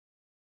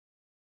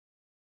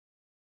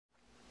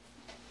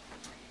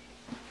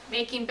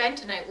Making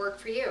bentonite work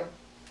for you.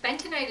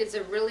 Bentonite is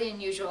a really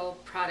unusual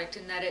product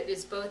in that it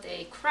is both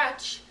a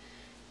crutch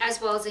as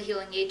well as a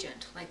healing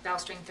agent, like Bowel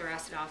strength or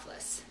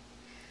acidophilus.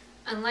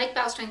 Unlike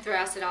Bowel strength or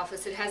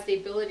acidophilus, it has the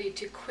ability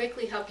to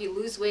quickly help you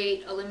lose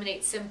weight,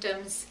 eliminate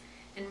symptoms,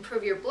 and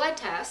improve your blood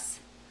tests,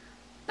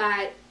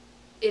 but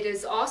it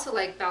is also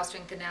like Bowel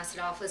strength and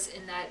acidophilus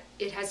in that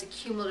it has a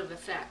cumulative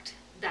effect,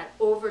 that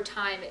over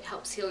time it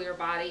helps heal your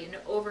body, and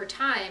over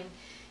time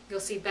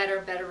you'll see better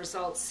and better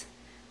results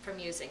from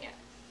using it.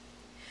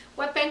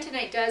 What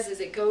bentonite does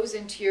is it goes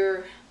into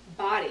your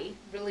body,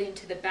 really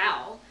into the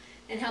bowel,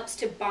 and helps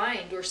to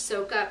bind or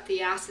soak up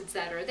the acids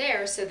that are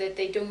there so that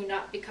they do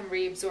not become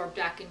reabsorbed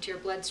back into your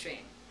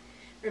bloodstream.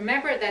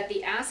 Remember that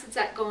the acids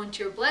that go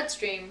into your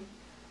bloodstream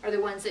are the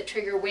ones that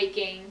trigger weight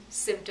gain,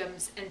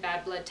 symptoms, and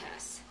bad blood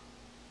tests.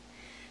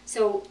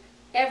 So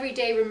every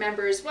day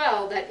remember as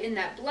well that in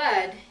that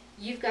blood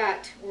you've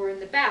got, or in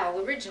the bowel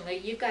originally,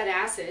 you've got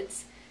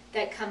acids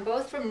that come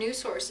both from new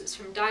sources,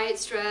 from diet,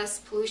 stress,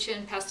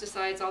 pollution,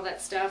 pesticides, all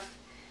that stuff.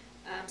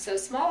 So a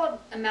small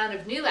amount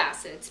of new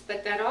acids,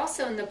 but that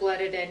also in the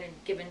blood at any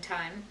given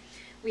time,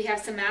 we have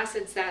some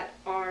acids that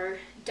are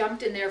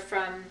dumped in there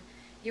from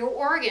your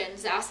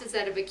organs, acids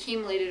that have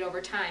accumulated over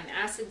time,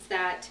 acids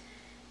that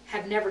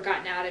have never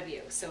gotten out of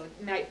you. So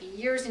it might be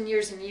years and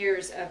years and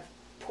years of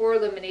poor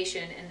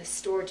elimination and the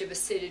storage of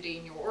acidity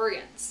in your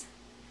organs.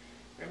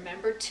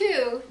 Remember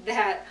too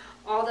that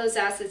all those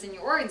acids in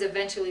your organs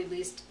eventually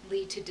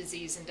lead to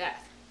disease and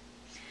death.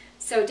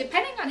 So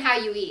depending on how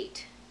you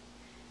eat,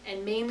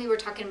 and mainly we're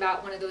talking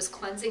about one of those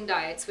cleansing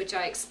diets, which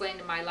I explained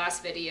in my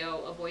last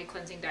video, avoid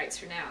cleansing diets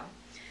for now.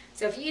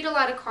 So if you eat a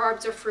lot of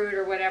carbs or fruit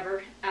or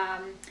whatever,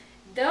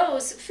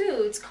 those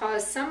foods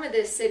cause some of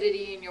the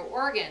acidity in your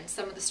organs,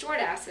 some of the stored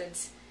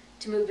acids,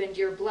 to move into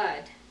your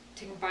blood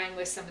to combine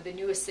with some of the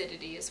new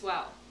acidity as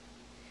well.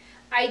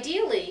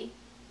 Ideally,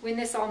 when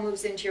this all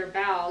moves into your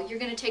bowel, you're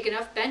going to take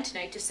enough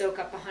bentonite to soak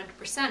up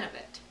 100% of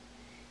it.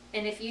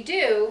 And if you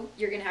do,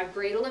 you're going to have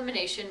great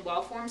elimination,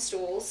 well-formed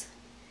stools,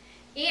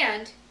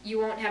 and you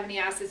won't have any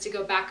acids to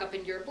go back up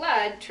into your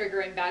blood,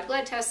 triggering bad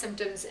blood test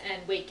symptoms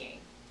and weight gain.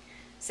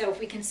 So if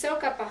we can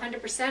soak up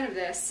 100% of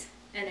this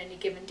on any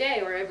given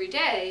day or every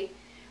day,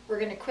 we're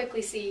going to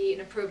quickly see an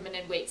improvement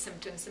in weight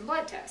symptoms and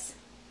blood tests.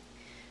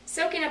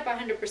 Soaking up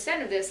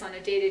 100% of this on a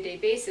day-to-day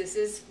basis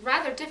is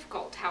rather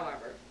difficult,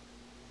 however.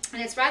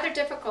 And it's rather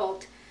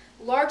difficult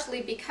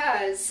largely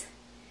because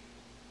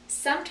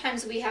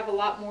sometimes we have a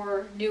lot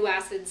more new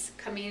acids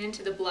coming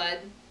into the blood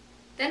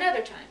than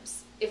other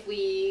times. If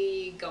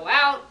we go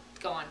out,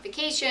 go on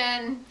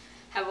vacation,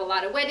 have a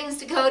lot of weddings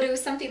to go to,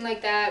 something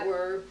like that,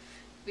 where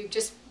we've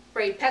just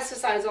sprayed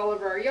pesticides all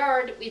over our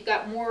yard, we've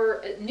got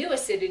more new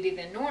acidity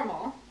than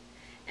normal.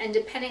 And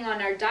depending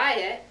on our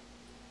diet,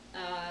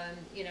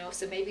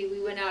 so maybe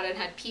we went out and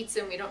had pizza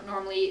and we don't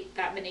normally eat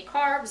that many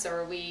carbs,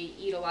 or we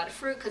eat a lot of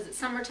fruit because it's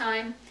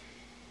summertime,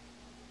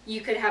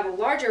 you could have a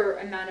larger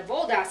amount of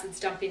old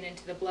acids dumping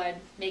into the blood,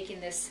 making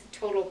this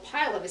total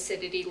pile of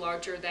acidity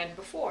larger than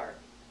before.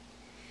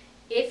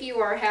 If you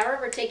are,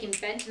 however, taking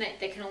bentonite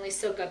that can only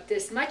soak up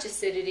this much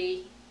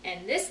acidity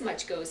and this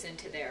much goes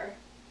into there,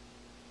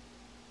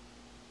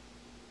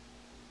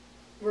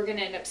 we're going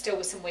to end up still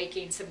with some weight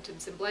gain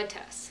symptoms and blood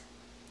tests.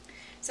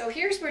 So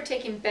here's where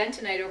taking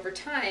bentonite over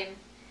time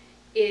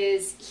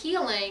is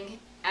healing,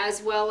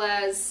 as well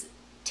as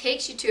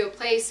takes you to a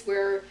place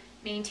where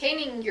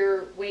maintaining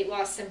your weight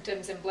loss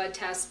symptoms and blood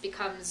tests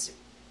becomes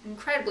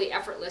incredibly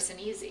effortless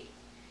and easy.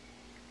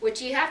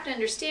 What you have to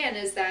understand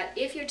is that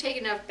if you take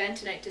enough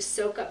bentonite to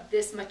soak up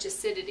this much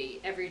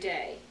acidity every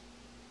day,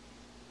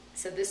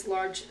 so this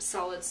large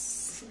solid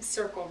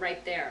circle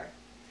right there,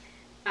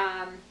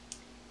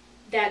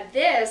 that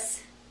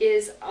this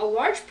is a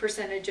large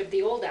percentage of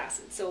the old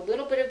acids. So a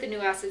little bit of the new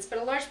acids, but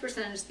a large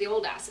percentage of the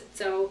old acids.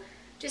 So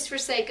just for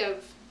sake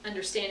of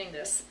understanding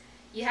this,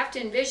 you have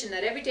to envision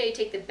that every day you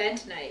take the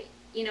bentonite,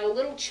 a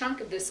little chunk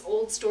of this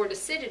old stored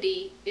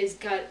acidity is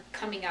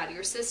coming out of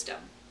your system.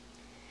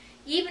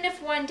 Even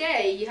if one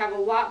day you have a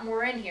lot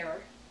more in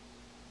here,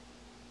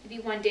 maybe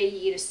one day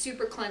you eat a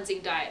super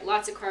cleansing diet,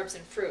 lots of carbs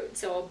and fruit,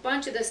 so a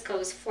bunch of this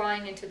goes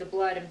flying into the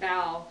blood and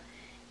bowel,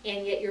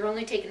 and yet you're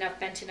only taking enough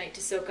bentonite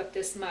to soak up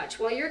this much.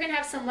 Well, you're going to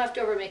have some left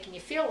over making you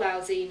feel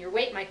lousy and your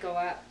weight might go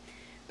up,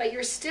 but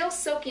you're still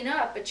soaking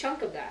up a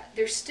chunk of that.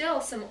 There's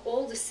still some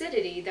old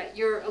acidity that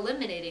you're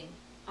eliminating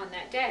on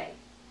that day.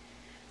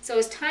 So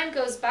as time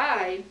goes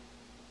by,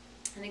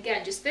 and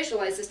again, just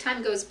visualize, as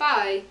time goes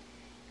by,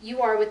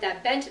 you are with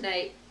that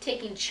bentonite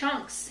taking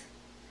chunks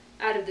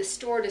out of the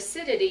stored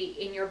acidity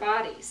in your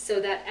body, so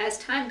that as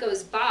time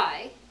goes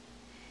by,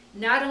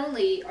 not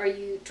only are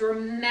you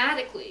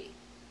dramatically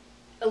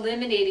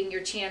eliminating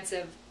your chance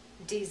of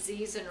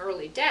disease and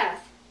early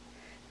death,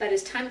 but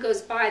as time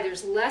goes by,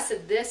 there's less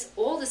of this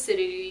old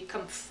acidity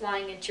come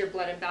flying into your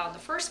blood and bowel in the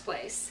first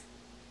place.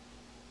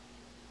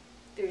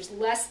 There's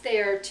less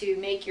there to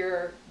make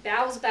your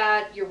bowels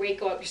bad, your weight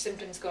go up, your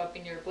symptoms go up,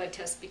 and your blood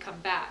tests become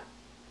bad.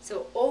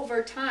 So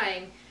over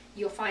time,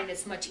 you'll find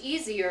it's much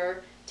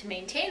easier to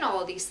maintain all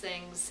of these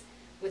things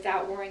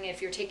without worrying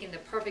if you're taking the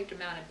perfect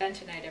amount of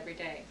bentonite every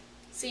day.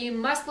 So you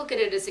must look at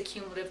it as a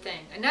cumulative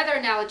thing. Another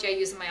analogy I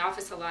use in my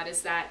office a lot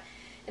is that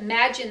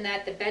imagine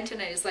that the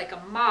bentonite is like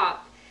a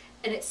mop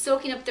and it's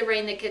soaking up the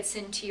rain that gets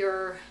into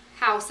your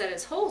house that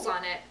has holes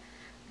on it,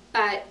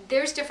 but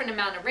there's different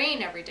amount of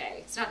rain every day.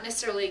 It's not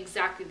necessarily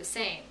exactly the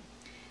same.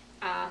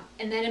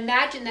 And then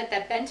imagine that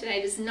that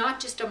bentonite is not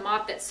just a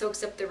mop that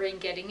soaks up the rain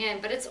getting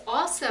in, but it's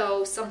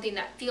also something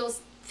that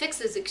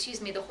fixes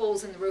the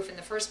holes in the roof in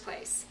the first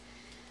place.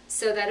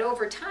 So that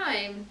over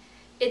time,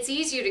 it's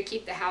easier to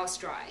keep the house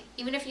dry.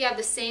 Even if you have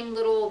the same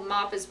little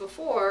mop as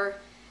before,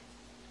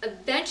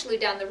 eventually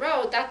down the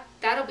road,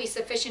 that'll be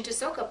sufficient to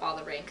soak up all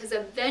the rain, because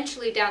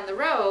eventually down the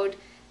road,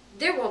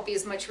 there won't be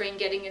as much rain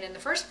getting in the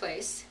first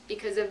place,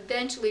 because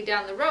eventually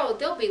down the road,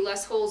 there'll be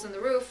less holes in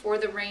the roof for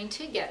the rain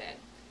to get in.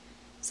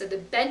 So the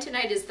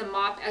bentonite is the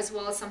mop as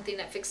well as something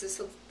that fixes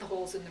the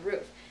holes in the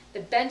roof.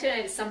 The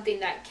bentonite is something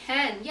that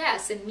can,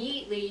 yes,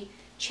 immediately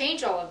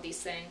change all of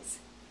these things.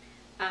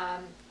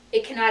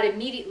 It cannot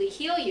immediately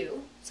heal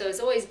you, so as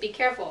always, be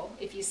careful.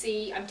 If you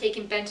see, I'm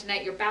taking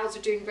bentonite, your bowels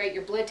are doing great,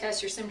 your blood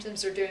tests, your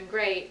symptoms are doing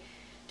great,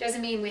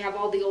 doesn't mean we have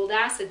all the old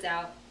acids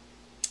out.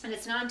 And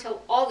it's not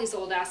until all these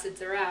old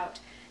acids are out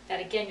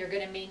that, again, you're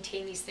going to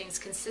maintain these things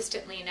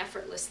consistently and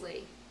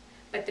effortlessly.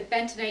 But the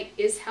bentonite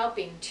is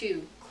helping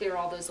to clear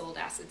all those old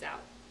acids out.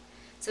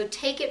 So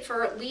take it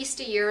for at least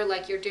a year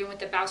like you're doing with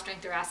the Bowel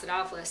Strength or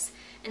acidophilus,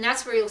 and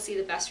that's where you'll see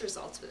the best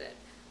results with it.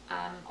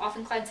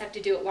 Often clients have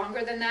to do it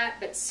longer than that,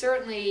 but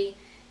certainly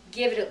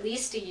give it at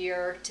least a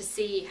year to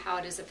see how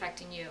it is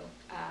affecting you.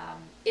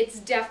 It's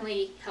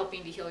definitely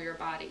helping to heal your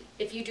body.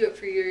 If you do it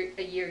for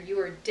a year, you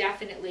are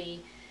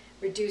definitely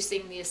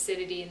reducing the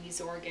acidity in these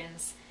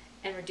organs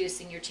and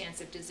reducing your chance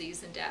of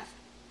disease and death.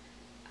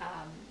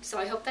 So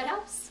I hope that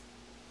helps.